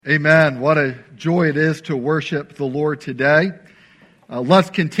Amen. What a joy it is to worship the Lord today.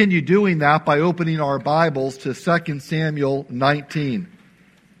 Let's continue doing that by opening our Bibles to 2 Samuel 19.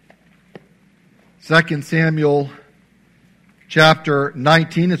 2 Samuel chapter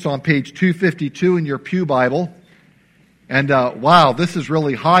 19. It's on page 252 in your pew Bible. And wow, this is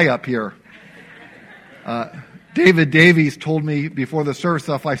really high up here. David Davies told me before the service,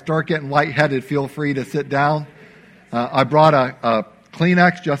 if I start getting lightheaded, feel free to sit down. I brought a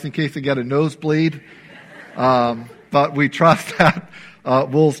Kleenex just in case I get a nosebleed. But we trust that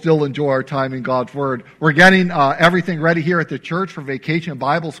we'll still enjoy our time in God's Word. We're getting everything ready here at the church for Vacation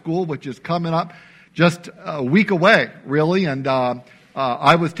Bible School, which is coming up just a week away, really. And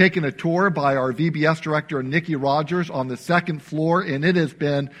I was taking a tour by our VBS director, Nikki Rogers, on the second floor, and it has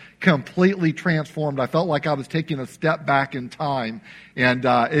been completely transformed. I felt like I was taking a step back in time. And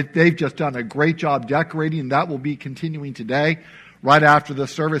they've just done a great job decorating, and that will be continuing today, right after the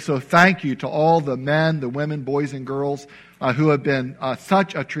service. So thank you to all the men, the women, boys, and girls who have been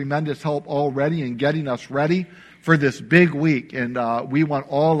such a tremendous help already in getting us ready for this big week. And we want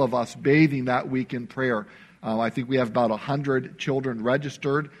all of us bathing that week in prayer. I think we have about 100 children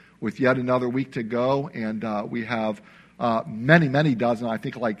registered with yet another week to go. And we have many dozen, I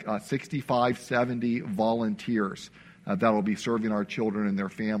think like 65, 70 volunteers that will be serving our children and their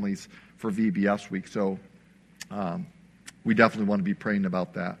families for VBS week. So we definitely want to be praying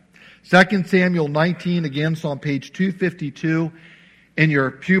about that. 2 Samuel 19, again, so on page 252 in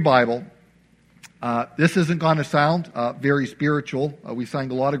your pew Bible. This isn't going to sound very spiritual. We sang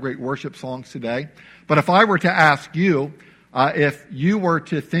a lot of great worship songs today. But if I were to ask you, if you were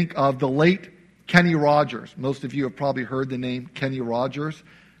to think of the late Kenny Rogers, most of you have probably heard the name Kenny Rogers,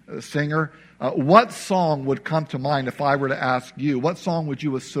 singer. What song would come to mind if I were to ask you? What song would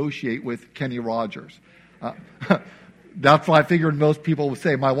you associate with Kenny Rogers? That's what I figured most people would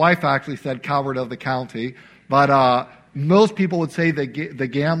say. My wife actually said Coward of the County, but most people would say the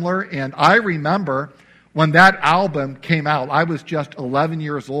Gambler. And I remember when that album came out, I was just 11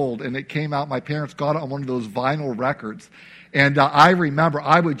 years old, and it came out. My parents got it on one of those vinyl records. And I remember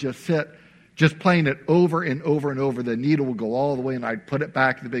I would just sit just playing it over and over and over. The needle would go all the way, and I'd put it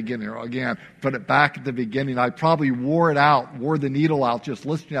back at the beginning. Or again, put it back at the beginning. I probably wore the needle out just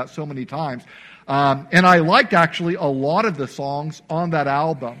listening to that so many times. And I liked actually a lot of the songs on that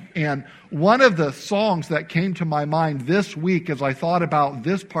album. And one of the songs that came to my mind this week as I thought about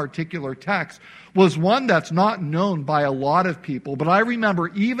this particular text was one that's not known by a lot of people. But I remember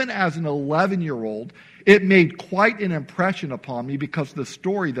even as an 11-year-old, it made quite an impression upon me because of the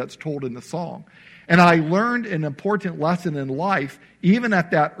story that's told in the song. And I learned an important lesson in life, even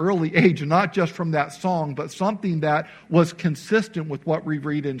at that early age, not just from that song, but something that was consistent with what we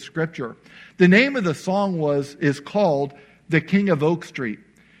read in Scripture. The name of the song is called The King of Oak Street.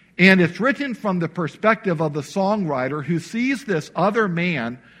 And it's written from the perspective of the songwriter who sees this other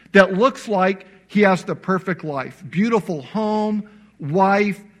man that looks like he has the perfect life. Beautiful home,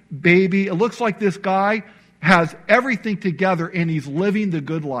 wife, baby. It looks like this guy has everything together and he's living the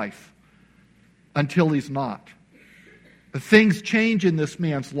good life. Until he's not. Things change in this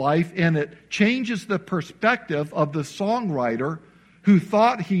man's life, and it changes the perspective of the songwriter who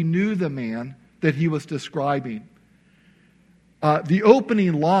thought he knew the man that he was describing. The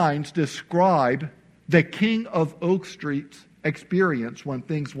opening lines describe the King of Oak Street's experience when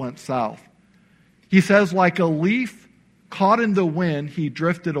things went south. He says, like a leaf caught in the wind, he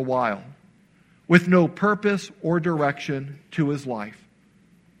drifted a while, with no purpose or direction to his life.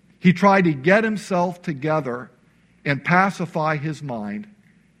 He tried to get himself together and pacify his mind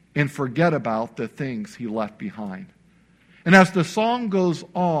and forget about the things he left behind. And as the song goes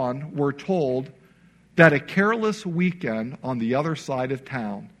on, we're told that a careless weekend on the other side of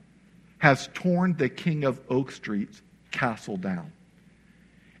town has torn the King of Oak Street's castle down.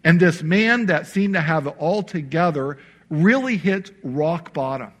 And this man that seemed to have it all together really hits rock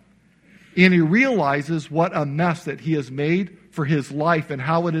bottom. And he realizes what a mess that he has made for his life and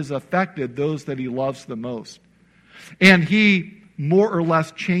how it has affected those that he loves the most. And he more or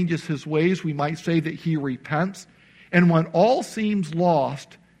less changes his ways. We might say that he repents. And when all seems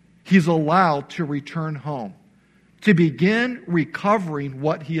lost, he's allowed to return home, to begin recovering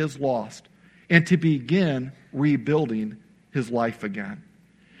what he has lost, and to begin rebuilding his life again.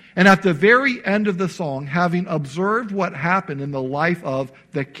 And at the very end of the song, having observed what happened in the life of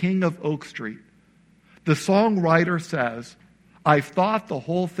the King of Oak Street, the songwriter says, I've thought the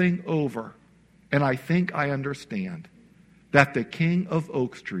whole thing over, and I think I understand that the King of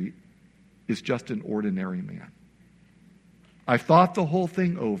Oak Street is just an ordinary man. I've thought the whole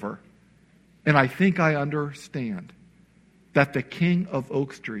thing over, and I think I understand that the king of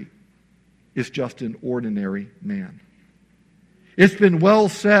Oak Street is just an ordinary man. It's been well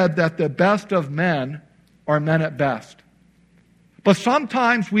said that the best of men are men at best. But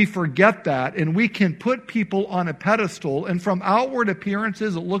sometimes we forget that, and we can put people on a pedestal, and from outward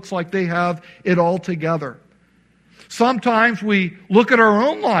appearances, it looks like they have it all together. Sometimes we look at our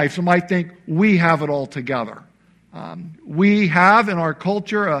own lives and might think we have it all together. We have in our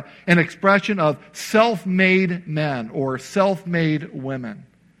culture an expression of self-made men or self-made women.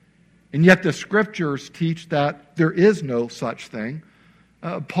 And yet the Scriptures teach that there is no such thing.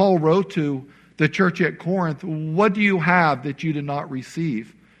 Paul wrote to the church at Corinth, "What do you have that you did not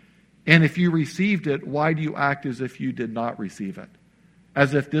receive? And if you received it, why do you act as if you did not receive it?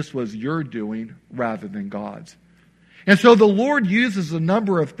 As if this was your doing rather than God's." And so the Lord uses a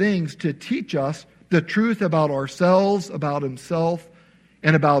number of things to teach us the truth about ourselves, about Himself,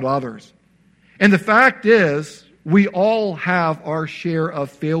 and about others. And the fact is, we all have our share of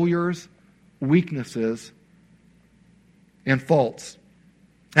failures, weaknesses, and faults.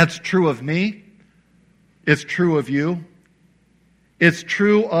 That's true of me. It's true of you. It's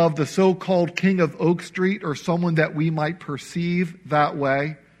true of the so-called king of Oak Street, or someone that we might perceive that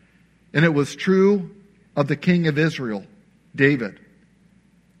way. And it was true of the king of Israel, David.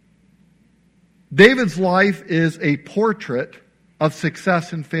 David's life is a portrait of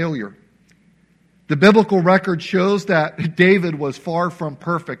success and failure. The biblical record shows that David was far from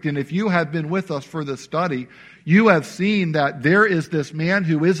perfect. And if you have been with us for this study, you have seen that there is this man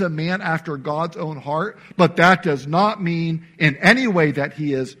who is a man after God's own heart, but that does not mean in any way that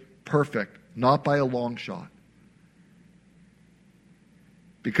he is perfect, not by a long shot.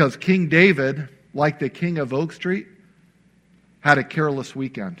 Because King David, like the king of Oak Street, had a careless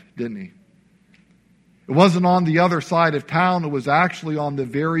weekend, didn't he? It wasn't on the other side of town, it was actually on the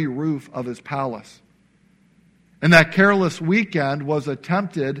very roof of his palace. And that careless weekend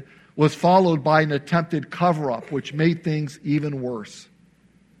was followed by an attempted cover-up, which made things even worse.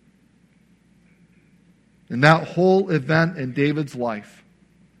 And that whole event in David's life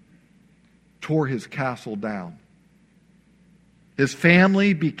tore his castle down. His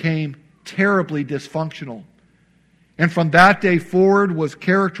family became terribly dysfunctional. And from that day forward was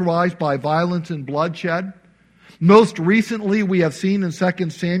characterized by violence and bloodshed. Most recently, we have seen in 2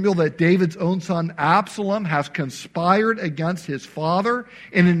 Samuel that David's own son Absalom has conspired against his father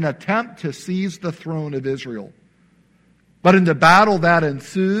in an attempt to seize the throne of Israel. But in the battle that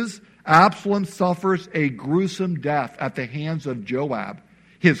ensues, Absalom suffers a gruesome death at the hands of Joab,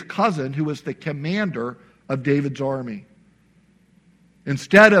 his cousin, who was the commander of David's army.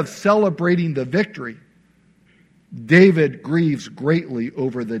 Instead of celebrating the victory, David grieves greatly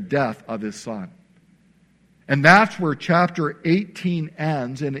over the death of his son. And that's where chapter 18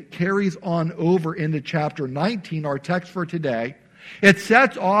 ends, and it carries on over into chapter 19, our text for today. It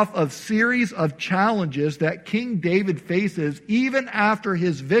sets off a series of challenges that King David faces even after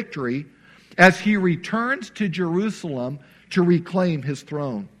his victory as he returns to Jerusalem to reclaim his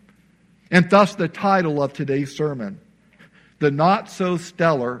throne. And thus the title of today's sermon, The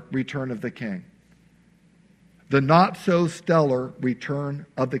Not-So-Stellar Return of the King. The not-so-stellar return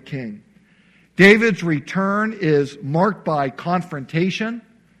of the king. David's return is marked by confrontation,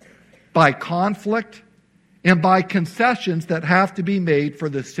 by conflict, and by concessions that have to be made for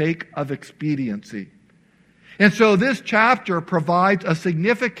the sake of expediency. And so this chapter provides a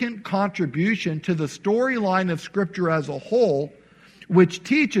significant contribution to the storyline of Scripture as a whole, which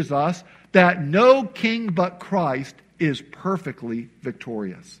teaches us that no king but Christ is perfectly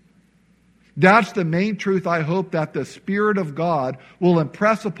victorious. That's the main truth I hope that the Spirit of God will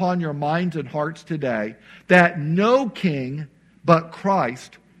impress upon your minds and hearts today, that no king but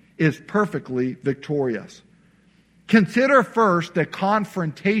Christ is perfectly victorious. Consider first the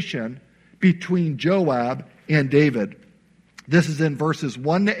confrontation between Joab and David. This is in verses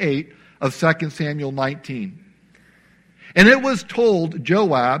 1 to 8 of 2 Samuel 19. And it was told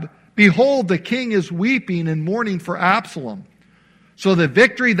Joab, "Behold, the king is weeping and mourning for Absalom." So the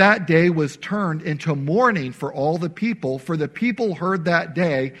victory that day was turned into mourning for all the people, for the people heard that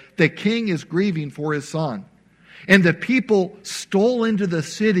day, the king is grieving for his son. And the people stole into the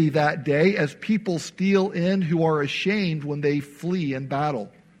city that day as people steal in who are ashamed when they flee in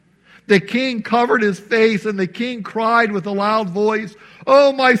battle. The king covered his face, and the king cried with a loud voice,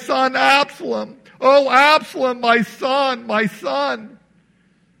 "Oh, my son Absalom! Oh, Absalom, my son, my son!"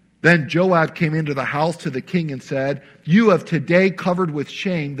 Then Joab came into the house to the king and said, "You have today covered with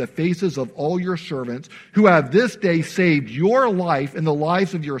shame the faces of all your servants who have this day saved your life and the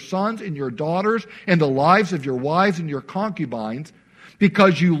lives of your sons and your daughters and the lives of your wives and your concubines,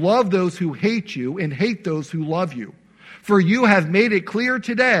 because you love those who hate you and hate those who love you. For you have made it clear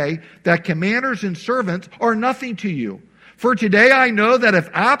today that commanders and servants are nothing to you. For today I know that if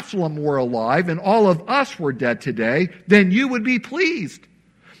Absalom were alive and all of us were dead today, then you would be pleased.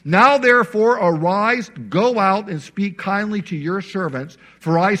 Now therefore arise, go out and speak kindly to your servants,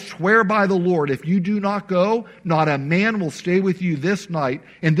 for I swear by the Lord, if you do not go, not a man will stay with you this night,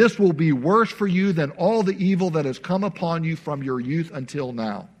 and this will be worse for you than all the evil that has come upon you from your youth until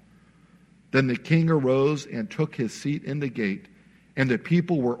now. Then the king arose and took his seat in the gate, and the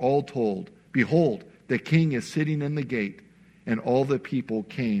people were all told, behold, the king is sitting in the gate, and all the people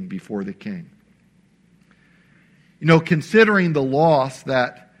came before the king. You know, considering the loss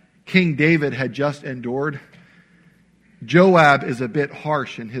that King David had just endured, Joab is a bit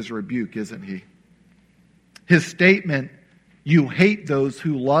harsh in his rebuke, isn't he? His statement, "You hate those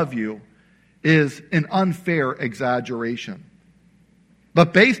who love you," is an unfair exaggeration.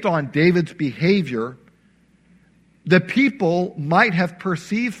 But based on David's behavior, the people might have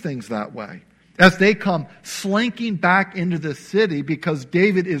perceived things that way as they come slinking back into the city because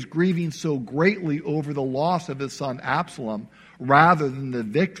David is grieving so greatly over the loss of his son Absalom, rather than the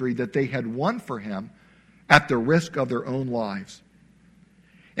victory that they had won for him at the risk of their own lives.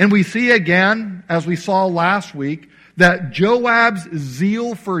 And we see again, as we saw last week, that Joab's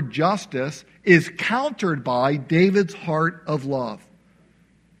zeal for justice is countered by David's heart of love.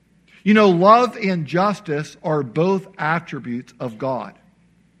 You know, love and justice are both attributes of God.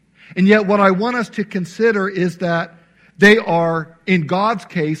 And yet what I want us to consider is that they are, in God's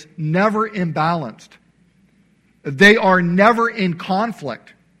case, never imbalanced. They are never in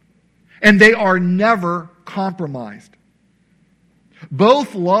conflict, and they are never compromised.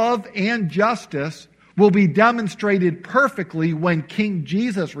 Both love and justice will be demonstrated perfectly when King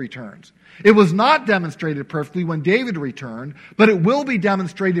Jesus returns. It was not demonstrated perfectly when David returned, but it will be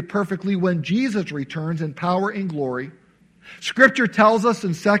demonstrated perfectly when Jesus returns in power and glory. Scripture tells us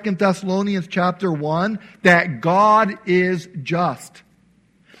in 2 Thessalonians chapter 1 that God is just.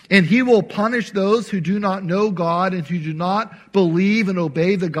 And he will punish those who do not know God and who do not believe and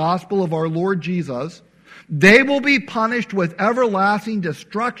obey the gospel of our Lord Jesus. They will be punished with everlasting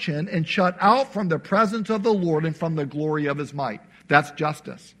destruction and shut out from the presence of the Lord and from the glory of his might. That's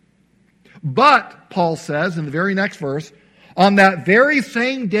justice. But, Paul says in the very next verse, on that very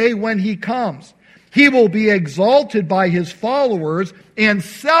same day when he comes, he will be exalted by his followers and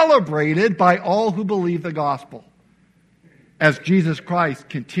celebrated by all who believe the gospel, as Jesus Christ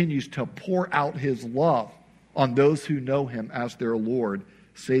continues to pour out his love on those who know him as their Lord,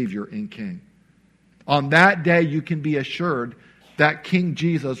 Savior, and King. On that day, you can be assured that King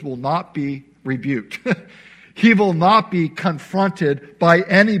Jesus will not be rebuked. He will not be confronted by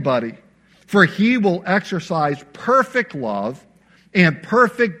anybody, for he will exercise perfect love and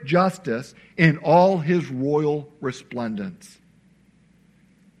perfect justice in all his royal resplendence.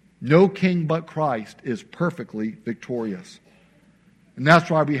 No king but Christ is perfectly victorious. And that's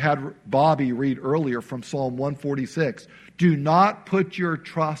why we had Bobby read earlier from Psalm 146. Do not put your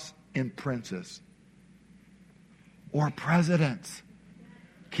trust in princes or presidents.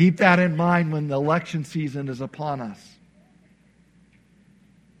 Keep that in mind when the election season is upon us.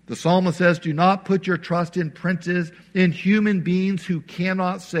 The psalmist says, do not put your trust in princes, in human beings who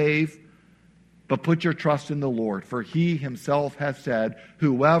cannot save, but put your trust in the Lord. For he himself has said,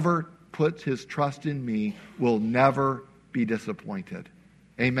 whoever puts his trust in me will never be disappointed.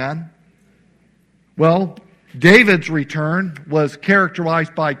 Amen? Well, David's return was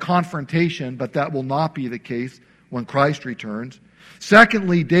characterized by confrontation, but that will not be the case when Christ returns.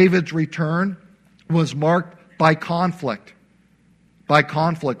 Secondly, David's return was marked by conflict. By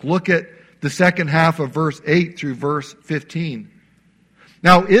conflict. Look at the second half of verse 8 through verse 15.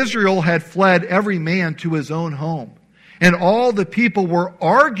 Now Israel had fled every man to his own home, and all the people were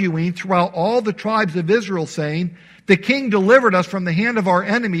arguing throughout all the tribes of Israel, saying, the king delivered us from the hand of our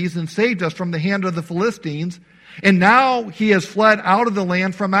enemies and saved us from the hand of the Philistines, and now he has fled out of the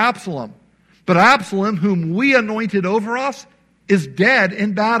land from Absalom. But Absalom, whom we anointed over us, is dead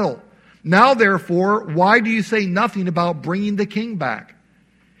in battle. Now therefore, why do you say nothing about bringing the king back?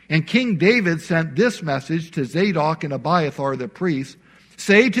 And King David sent this message to Zadok and Abiathar the priests.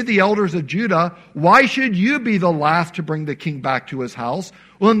 Say to the elders of Judah, why should you be the last to bring the king back to his house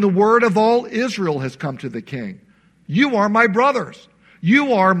when the word of all Israel has come to the king? You are my brothers.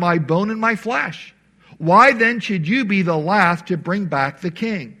 You are my bone and my flesh. Why then should you be the last to bring back the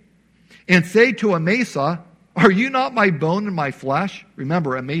king? And say to Amasa, are you not my bone and my flesh?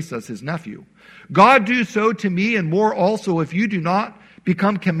 Remember, Amasa is his nephew. God do so to me and more also if you do not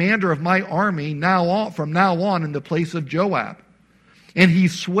become commander of my army from now on in the place of Joab. And he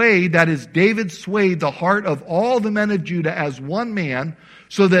swayed, that is, David swayed the heart of all the men of Judah as one man,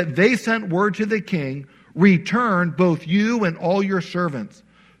 so that they sent word to the king, return both you and all your servants.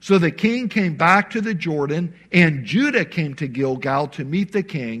 So the king came back to the Jordan, and Judah came to Gilgal to meet the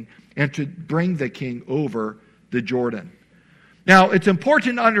king and to bring the king over the Jordan. Now, it's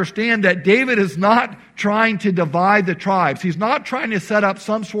important to understand that David is not trying to divide the tribes. He's not trying to set up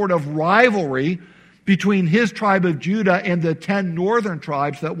some sort of rivalry between his tribe of Judah and the 10 northern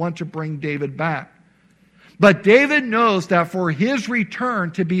tribes that want to bring David back. But David knows that for his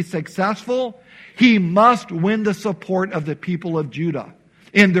return to be successful, he must win the support of the people of Judah.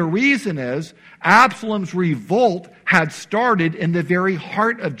 And the reason is Absalom's revolt had started in the very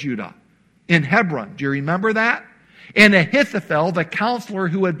heart of Judah, in Hebron. Do you remember that? And Ahithophel, the counselor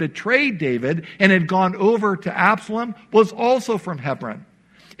who had betrayed David and had gone over to Absalom, was also from Hebron.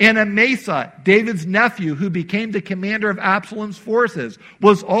 And Amasa, David's nephew, who became the commander of Absalom's forces,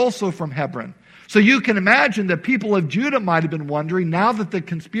 was also from Hebron. So you can imagine the people of Judah might have been wondering, now that the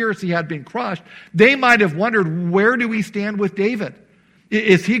conspiracy had been crushed, they might have wondered, where do we stand with David?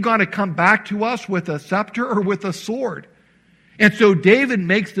 Is he going to come back to us with a scepter or with a sword? And so David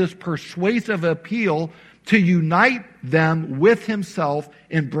makes this persuasive appeal to unite them with himself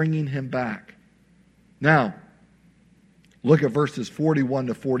in bringing him back. Now, look at verses 41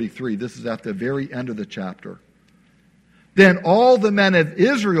 to 43. This is at the very end of the chapter. Then all the men of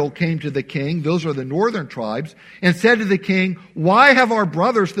Israel came to the king, those are the northern tribes, and said to the king, why have our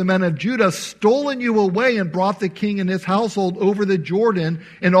brothers, the men of Judah, stolen you away and brought the king and his household over the Jordan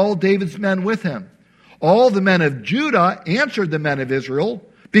and all David's men with him? All the men of Judah answered the men of Israel,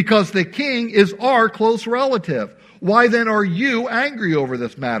 because the king is our close relative. Why then are you angry over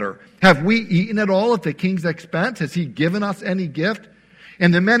this matter? Have we eaten at all at the king's expense? Has he given us any gift?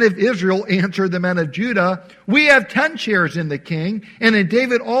 And the men of Israel answered the men of Judah, we have 10 shares in the king, and in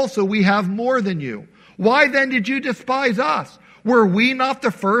David also we have more than you. Why then did you despise us? Were we not the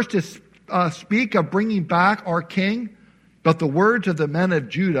first to speak of bringing back our king? But the words of the men of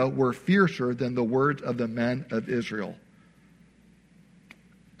Judah were fiercer than the words of the men of Israel.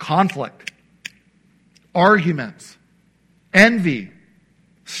 Conflict, arguments, envy,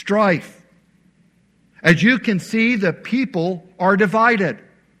 strife. As you can see, the people are divided.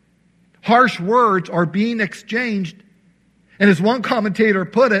 Harsh words are being exchanged. And as one commentator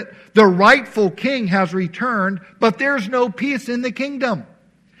put it, the rightful king has returned, but there's no peace in the kingdom.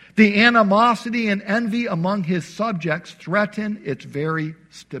 The animosity and envy among his subjects threaten its very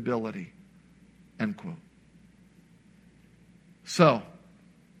stability. End quote. So,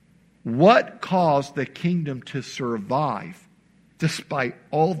 what caused the kingdom to survive despite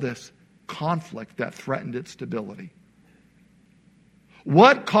all this conflict that threatened its stability?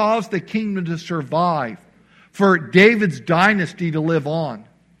 What caused the kingdom to survive, for David's dynasty to live on?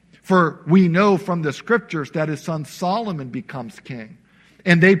 For we know from the scriptures that his son Solomon becomes king,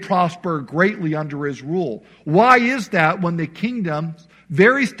 and they prosper greatly under his rule. Why is that when the kingdom's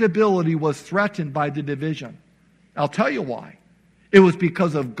very stability was threatened by the division? I'll tell you why. It was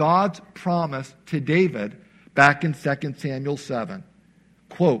because of God's promise to David back in 2 Samuel 7.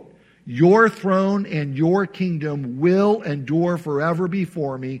 Quote, your throne and your kingdom will endure forever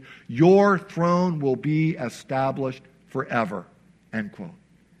before me. Your throne will be established forever. End quote.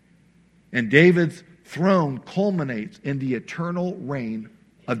 And David's throne culminates in the eternal reign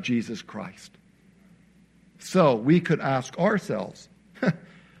of Jesus Christ. So we could ask ourselves,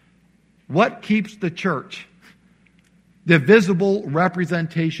 what keeps the church, the visible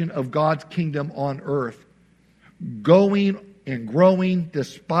representation of God's kingdom on earth, going and growing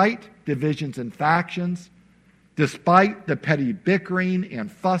despite divisions and factions, despite the petty bickering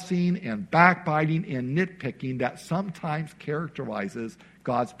and fussing and backbiting and nitpicking that sometimes characterizes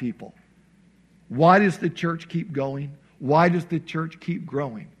God's people? Why does the church keep going? Why does the church keep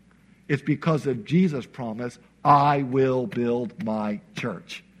growing? It's because of Jesus' promise, I will build my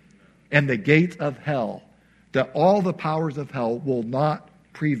church. And the gates of hell, that all the powers of hell will not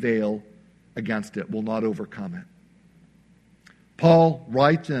prevail against it, will not overcome it. Paul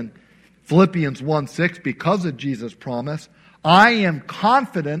writes in Philippians 1:6, because of Jesus' promise, I am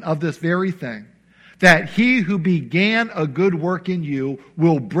confident of this very thing, that he who began a good work in you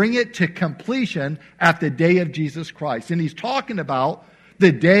will bring it to completion at the day of Jesus Christ. And he's talking about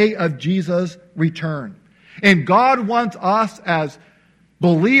the day of Jesus' return. And God wants us as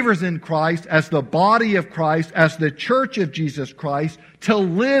believers in Christ, as the body of Christ, as the church of Jesus Christ, to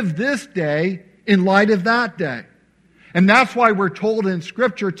live this day in light of that day. And that's why we're told in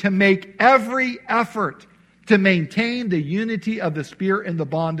Scripture to make every effort to maintain the unity of the Spirit and the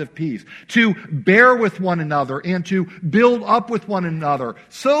bond of peace, to bear with one another and to build up with one another,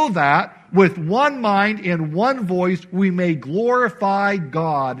 so that with one mind and one voice we may glorify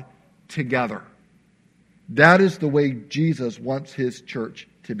God together. That is the way Jesus wants his church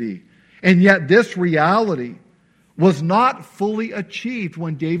to be. And yet this reality was not fully achieved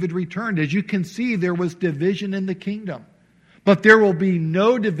when David returned. As you can see, there was division in the kingdom. But there will be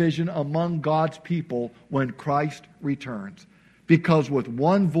no division among God's people when Christ returns. Because with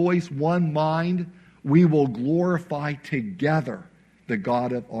one voice, one mind, we will glorify together the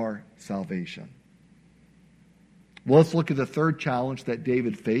God of our salvation. Well, let's look at the third challenge that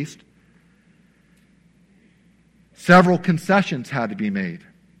David faced. Several concessions had to be made.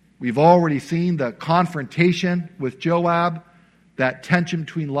 We've already seen the confrontation with Joab, that tension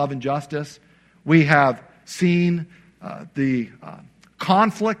between love and justice. We have seen the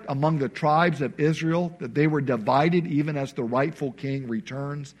conflict among the tribes of Israel, that they were divided even as the rightful king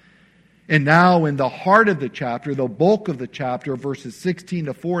returns. And now in the heart of the chapter, the bulk of the chapter, verses 16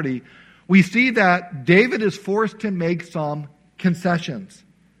 to 40, we see that David is forced to make some concessions.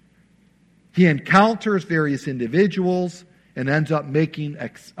 He encounters various individuals and ends up making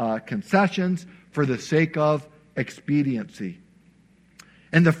concessions for the sake of expediency.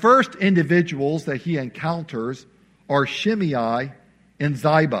 And the first individuals that he encounters are Shimei and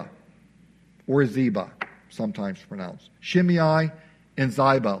Ziba, or Ziba, sometimes pronounced. Shimei and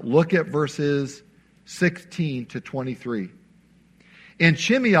Ziba. Look at verses 16 to 23. And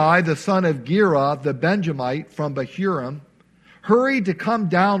Shimei, the son of Gera, the Benjamite from Bahurim, hurried to come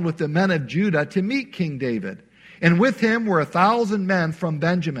down with the men of Judah to meet King David. And with him were 1,000 men from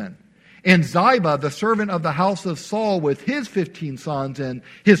Benjamin. And Ziba, the servant of the house of Saul, with his 15 sons and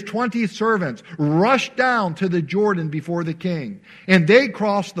his 20 servants, rushed down to the Jordan before the king. And they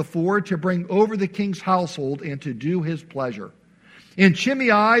crossed the ford to bring over the king's household and to do his pleasure. And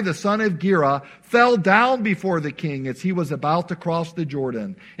Shimei, the son of Gera, fell down before the king as he was about to cross the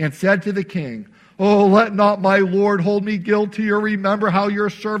Jordan, and said to the king, "Oh, let not my lord hold me guilty, or remember how your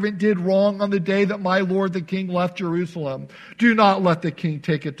servant did wrong on the day that my lord the king left Jerusalem. Do not let the king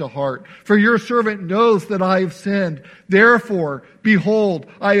take it to heart, for your servant knows that I have sinned. Therefore, behold,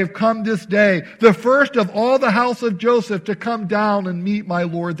 I have come this day, the first of all the house of Joseph, to come down and meet my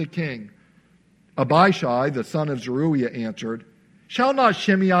lord the king." Abishai, the son of Zeruiah, answered, "Shall not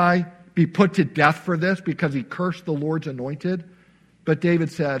Shimei be put to death for this, because he cursed the Lord's anointed?" But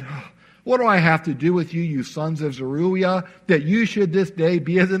David said, "What do I have to do with you, you sons of Zeruiah, that you should this day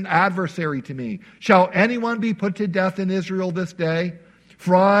be as an adversary to me? Shall anyone be put to death in Israel this day?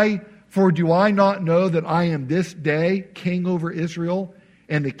 For do I not know that I am this day king over Israel?"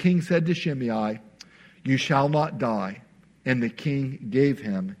 And the king said to Shimei, "You shall not die." And the king gave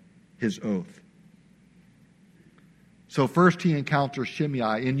him his oath. So first he encounters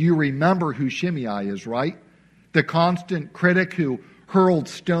Shimei, and you remember who Shimei is, right? The constant critic who hurled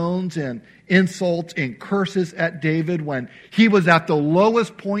stones and insults and curses at David when he was at the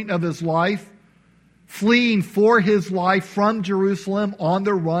lowest point of his life, fleeing for his life from Jerusalem on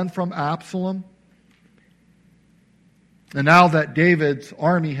the run from Absalom. And now that David's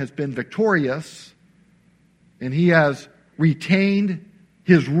army has been victorious and he has retained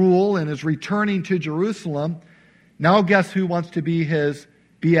his rule and is returning to Jerusalem, now guess who wants to be his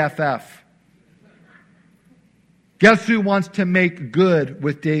BFF? Guess who wants to make good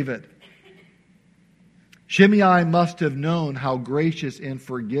with David? Shimei must have known how gracious and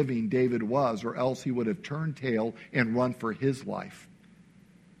forgiving David was, or else he would have turned tail and run for his life.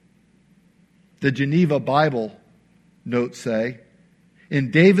 The Geneva Bible notes say,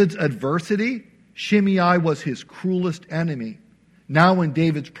 in David's adversity, Shimei was his cruelest enemy. Now in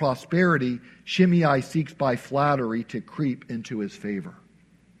David's prosperity, Shimei seeks by flattery to creep into his favor.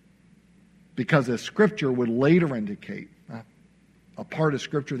 Because as Scripture would later indicate, a part of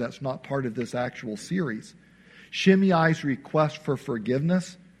Scripture that's not part of this actual series, Shimei's request for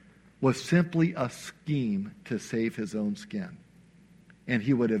forgiveness was simply a scheme to save his own skin. And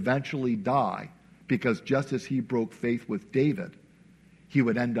he would eventually die, because just as he broke faith with David, he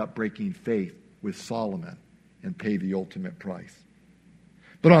would end up breaking faith with Solomon and pay the ultimate price.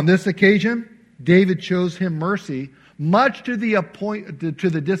 But on this occasion, David shows him mercy, much to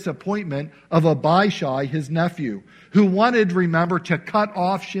the disappointment of Abishai, his nephew, who wanted, remember, to cut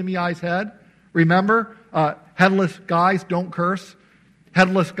off Shimei's head. Remember, headless guys don't curse.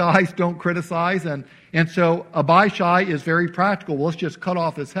 Headless guys don't criticize. And so Abishai is very practical. Well, let's just cut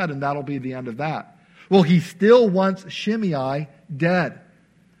off his head and that'll be the end of that. Well, he still wants Shimei dead.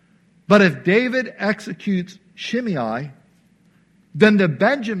 But if David executes Shimei, then the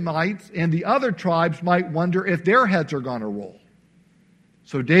Benjamites and the other tribes might wonder if their heads are going to roll.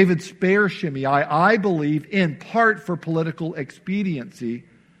 So David spares Shimei, I believe, in part for political expediency,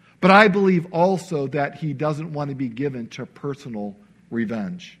 but I believe also that he doesn't want to be given to personal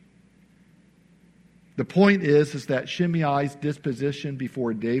revenge. The point is that Shimei's disposition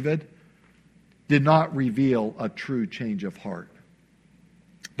before David did not reveal a true change of heart.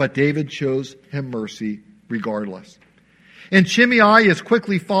 But David shows him mercy regardless. And Shimei is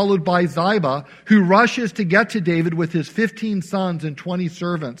quickly followed by Ziba, who rushes to get to David with his 15 sons and 20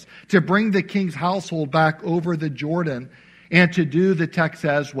 servants to bring the king's household back over the Jordan and to do, the text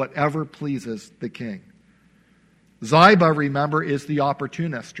says, whatever pleases the king. Ziba, remember, is the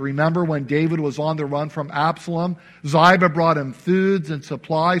opportunist. Remember when David was on the run from Absalom, Ziba brought him foods and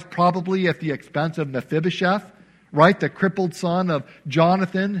supplies, probably at the expense of Mephibosheth, right? The crippled son of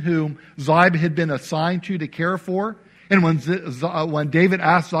Jonathan, whom Ziba had been assigned to care for. And when David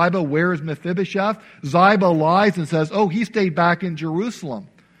asked Ziba, where is Mephibosheth? Ziba lies and says, oh, he stayed back in Jerusalem.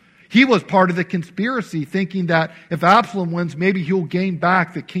 He was part of the conspiracy, thinking that if Absalom wins, maybe he'll gain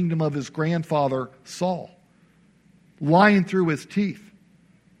back the kingdom of his grandfather Saul. Lying through his teeth.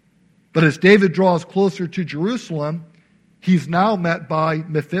 But as David draws closer to Jerusalem, he's now met by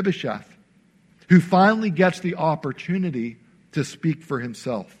Mephibosheth, who finally gets the opportunity to speak for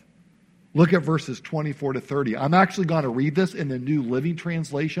himself. Look at verses 24 to 30. I'm actually going to read this in the New Living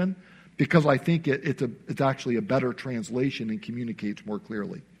Translation because I think it's actually a better translation and communicates more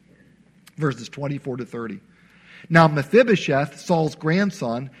clearly. Verses 24 to 30. Now Mephibosheth, Saul's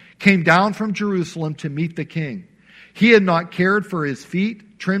grandson, came down from Jerusalem to meet the king. He had not cared for his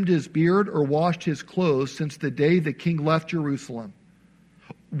feet, trimmed his beard, or washed his clothes since the day the king left Jerusalem.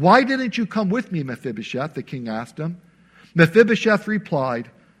 Why didn't you come with me, Mephibosheth? The king asked him. Mephibosheth replied,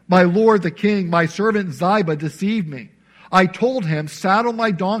 my lord the king, my servant Ziba deceived me. I told him, saddle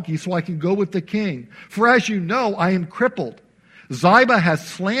my donkey so I can go with the king. For as you know, I am crippled. Ziba has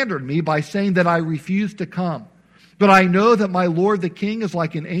slandered me by saying that I refuse to come. But I know that my lord the king is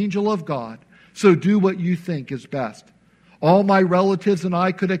like an angel of God. So do what you think is best. All my relatives and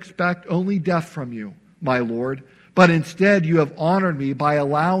I could expect only death from you, my lord. But instead you have honored me by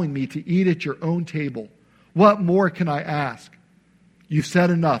allowing me to eat at your own table. What more can I ask? You've said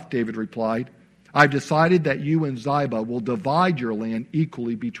enough, David replied. I've decided that you and Ziba will divide your land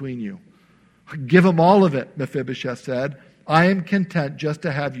equally between you. Give him all of it, Mephibosheth said. I am content just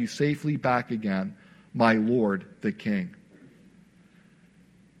to have you safely back again, my lord the king.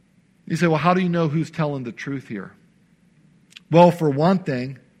 You say, well, how do you know who's telling the truth here? Well, for one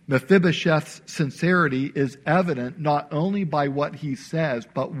thing, Mephibosheth's sincerity is evident not only by what he says,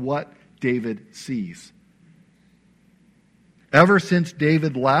 but what David sees. Ever since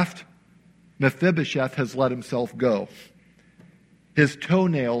David left, Mephibosheth has let himself go. His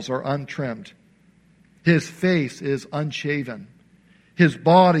toenails are untrimmed. His face is unshaven. His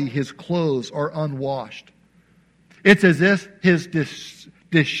body, his clothes are unwashed. It's as if his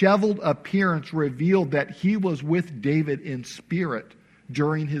disheveled appearance revealed that he was with David in spirit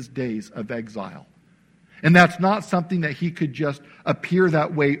during his days of exile. And that's not something that he could just appear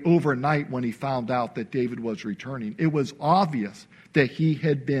that way overnight when he found out that David was returning. It was obvious that he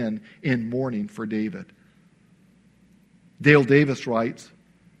had been in mourning for David. Dale Davis writes,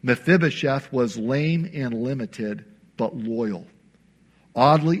 Mephibosheth was lame and limited, but loyal.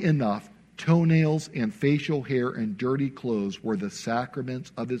 Oddly enough, toenails and facial hair and dirty clothes were the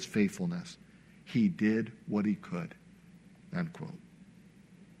sacraments of his faithfulness. He did what he could. End quote.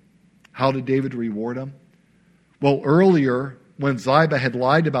 How did David reward him? Well, earlier, when Ziba had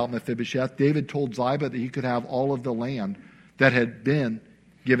lied about Mephibosheth, David told Ziba that he could have all of the land that had been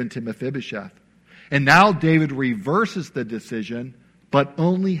given to Mephibosheth. And now David reverses the decision, but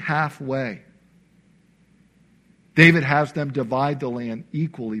only halfway. David has them divide the land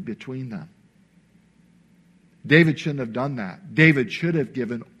equally between them. David shouldn't have done that. David should have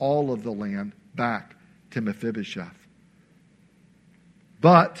given all of the land back to Mephibosheth.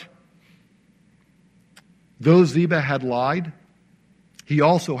 But though Ziba had lied, he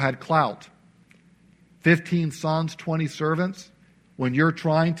also had clout. 15 sons, 20 servants. When you're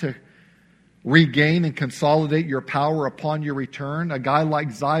trying to regain and consolidate your power upon your return, a guy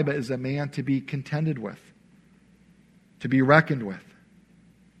like Ziba is a man to be contended with, to be reckoned with.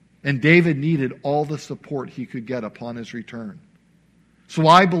 And David needed all the support he could get upon his return. So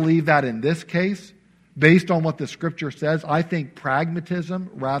I believe that in this case, based on what the scripture says, I think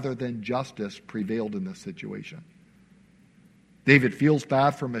pragmatism rather than justice prevailed in this situation. David feels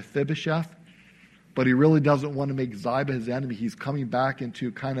bad for Mephibosheth, but he really doesn't want to make Ziba his enemy. He's coming back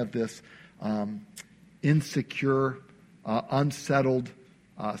into kind of this insecure unsettled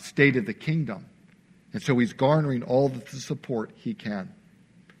state of the kingdom. And so he's garnering all the support he can.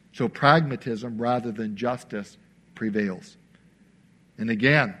 So pragmatism rather than justice prevails. And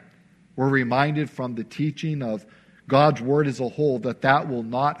again, we're reminded from the teaching of God's word as a whole that will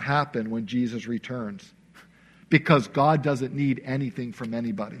not happen when Jesus returns. Because God doesn't need anything from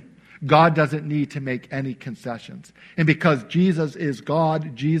anybody. God doesn't need to make any concessions. And because Jesus is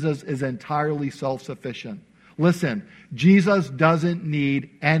God, Jesus is entirely self-sufficient. Listen, Jesus doesn't need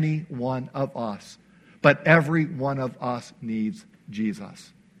any one of us, but every one of us needs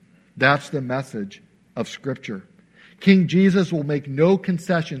Jesus. That's the message of Scripture. King Jesus will make no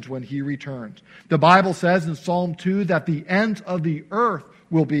concessions when he returns. The Bible says in Psalm 2 that the ends of the earth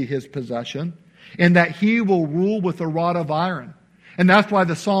will be his possession, and that he will rule with a rod of iron. And that's why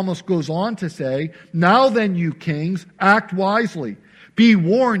the psalmist goes on to say, "Now then, you kings, act wisely. Be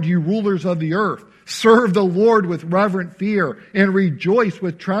warned, you rulers of the earth. Serve the Lord with reverent fear and rejoice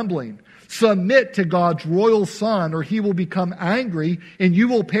with trembling. Submit to God's royal Son, or he will become angry, and you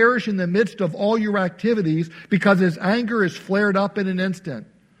will perish in the midst of all your activities, because his anger is flared up in an instant.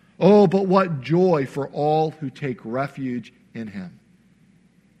 Oh, but what joy for all who take refuge in him."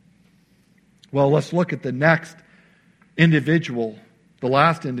 Well, let's look at the next individual, the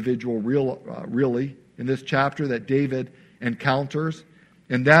last individual really in this chapter that David encounters,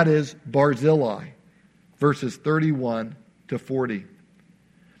 and that is Barzillai, verses 31 to 40.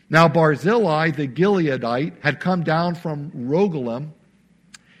 Now Barzillai the Gileadite had come down from Rogelim,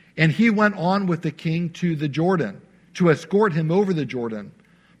 and he went on with the king to the Jordan, to escort him over the Jordan.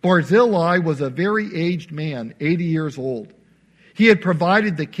 Barzillai was a very aged man, 80 years old. He had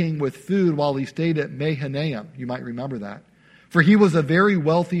provided the king with food while he stayed at Mahanaim. You might remember that. For he was a very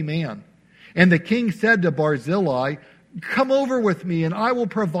wealthy man. And the king said to Barzillai, "Come over with me, and I will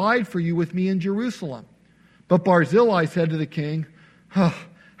provide for you with me in Jerusalem." But Barzillai said to the king,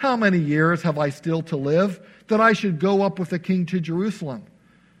 "How many years have I still to live, that I should go up with the king to Jerusalem?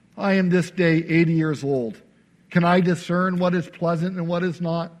 I am this day 80 years old. Can I discern what is pleasant and what is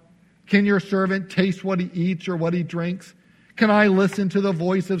not? Can your servant taste what he eats or what he drinks? Can I listen to the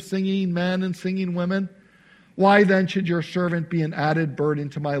voice of singing men and singing women? Why then should your servant be an added burden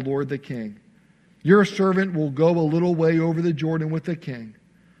to my lord the king? Your servant will go a little way over the Jordan with the king.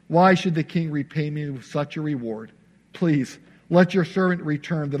 Why should the king repay me with such a reward? Please, let your servant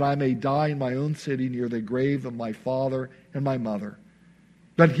return, that I may die in my own city near the grave of my father and my mother.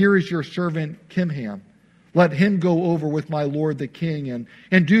 But here is your servant Kimham. Let him go over with my lord the king,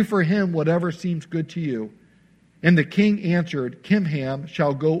 and do for him whatever seems good to you." And the king answered, "Kimham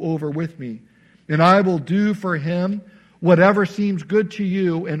shall go over with me, and I will do for him whatever seems good to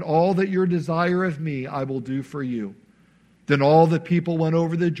you, and all that you desire of me I will do for you." Then all the people went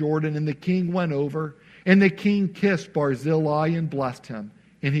over the Jordan, and the king went over, and the king kissed Barzillai and blessed him,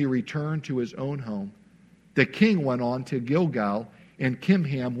 and he returned to his own home. The king went on to Gilgal, and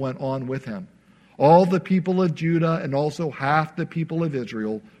Kimham went on with him. All the people of Judah and also half the people of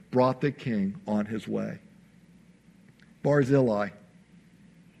Israel brought the king on his way. Barzillai,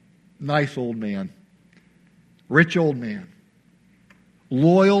 nice old man, rich old man,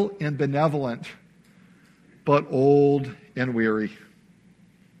 loyal and benevolent, but old and weary.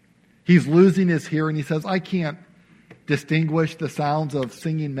 He's losing his hearing. He says, "I can't distinguish the sounds of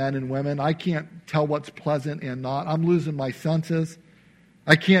singing men and women. I can't tell what's pleasant and not. I'm losing my senses.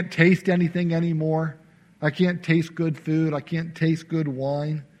 I can't taste anything anymore. I can't taste good food. I can't taste good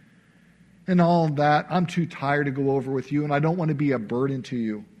wine. And all of that. I'm too tired to go over with you, and I don't want to be a burden to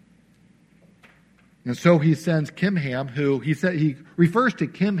you." And so he sends Kimham, who he refers to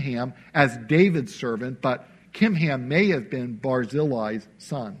Kimham as David's servant, but Kimham may have been Barzillai's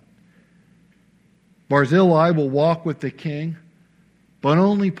son. Barzillai will walk with the king, but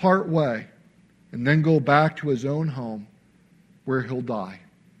only part way, and then go back to his own home, where he'll die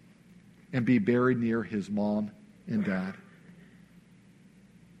and be buried near his mom and dad.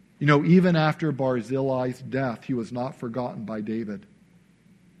 You know, even after Barzillai's death, he was not forgotten by David.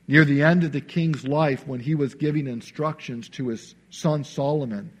 Near the end of the king's life, when he was giving instructions to his son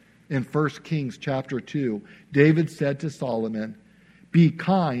Solomon in 1 Kings chapter 2, David said to Solomon, "Be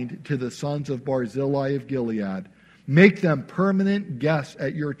kind to the sons of Barzillai of Gilead. Make them permanent guests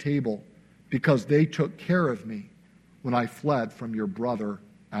at your table, because they took care of me when I fled from your brother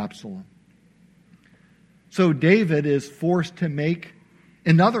Absalom." So David is forced to make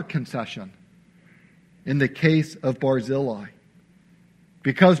another concession in the case of Barzillai.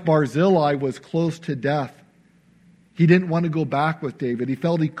 Because Barzillai was close to death, he didn't want to go back with David. He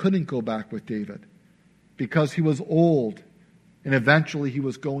felt he couldn't go back with David because he was old and eventually he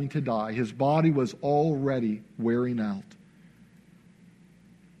was going to die. His body was already wearing out.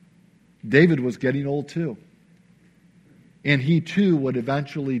 David was getting old too. And he too would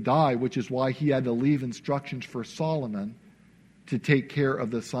eventually die, which is why he had to leave instructions for Solomon to take care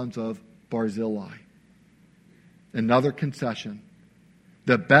of the sons of Barzillai. Another concession.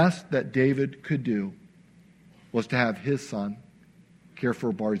 The best that David could do was to have his son care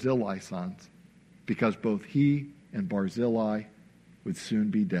for Barzillai's sons, because both he and Barzillai would soon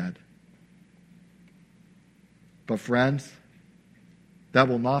be dead. But friends, that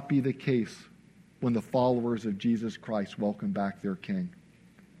will not be the case when the followers of Jesus Christ welcome back their King,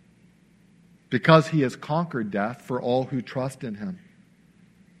 because he has conquered death for all who trust in him.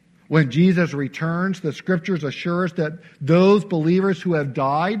 When Jesus returns, the Scriptures assure us that those believers who have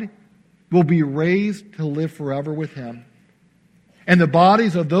died will be raised to live forever with him. And the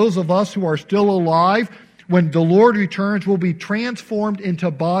bodies of those of us who are still alive, when the Lord returns, will be transformed into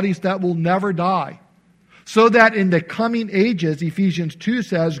bodies that will never die. So that in the coming ages, Ephesians 2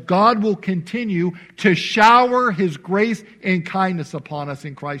 says, God will continue to shower his grace and kindness upon us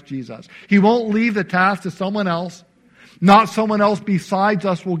in Christ Jesus. He won't leave the task to someone else. Not someone else besides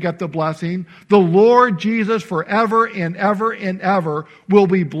us will get the blessing. The Lord Jesus forever and ever and ever will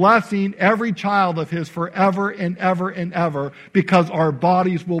be blessing every child of his forever and ever and ever, because our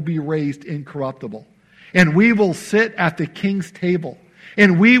bodies will be raised incorruptible. And we will sit at the King's table.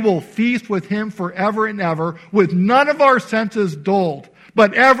 And we will feast with him forever and ever, with none of our senses dulled,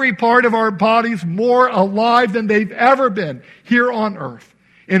 but every part of our bodies more alive than they've ever been here on earth.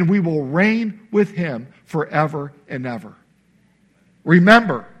 And we will reign with him forever and ever.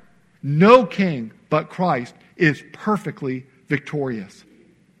 Remember, no king but Christ is perfectly victorious.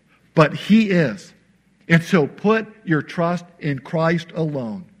 But he is. And so put your trust in Christ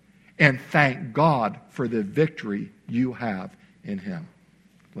alone and thank God for the victory you have in him.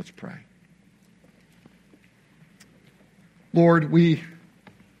 Let's pray. Lord, we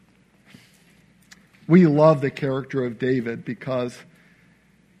love the character of David because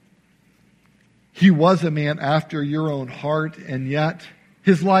he was a man after your own heart, and yet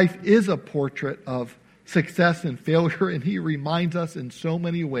his life is a portrait of success and failure, and he reminds us in so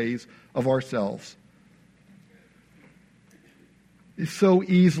many ways of ourselves. He's so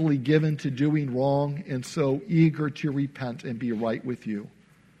easily given to doing wrong and so eager to repent and be right with you.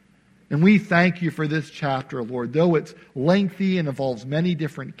 And we thank you for this chapter, Lord. Though it's lengthy and involves many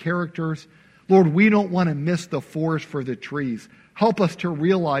different characters, Lord, we don't want to miss the forest for the trees. Help us to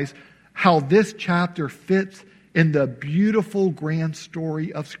realize how this chapter fits in the beautiful grand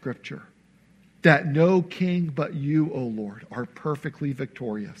story of Scripture. That no king but you, O Lord, are perfectly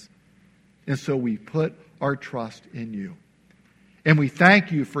victorious. And so we put our trust in you. And we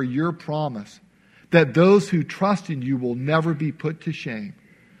thank you for your promise that those who trust in you will never be put to shame,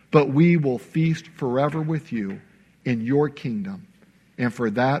 but we will feast forever with you in your kingdom. And for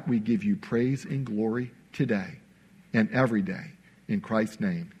that we give you praise and glory today and every day. In Christ's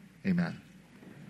name, amen.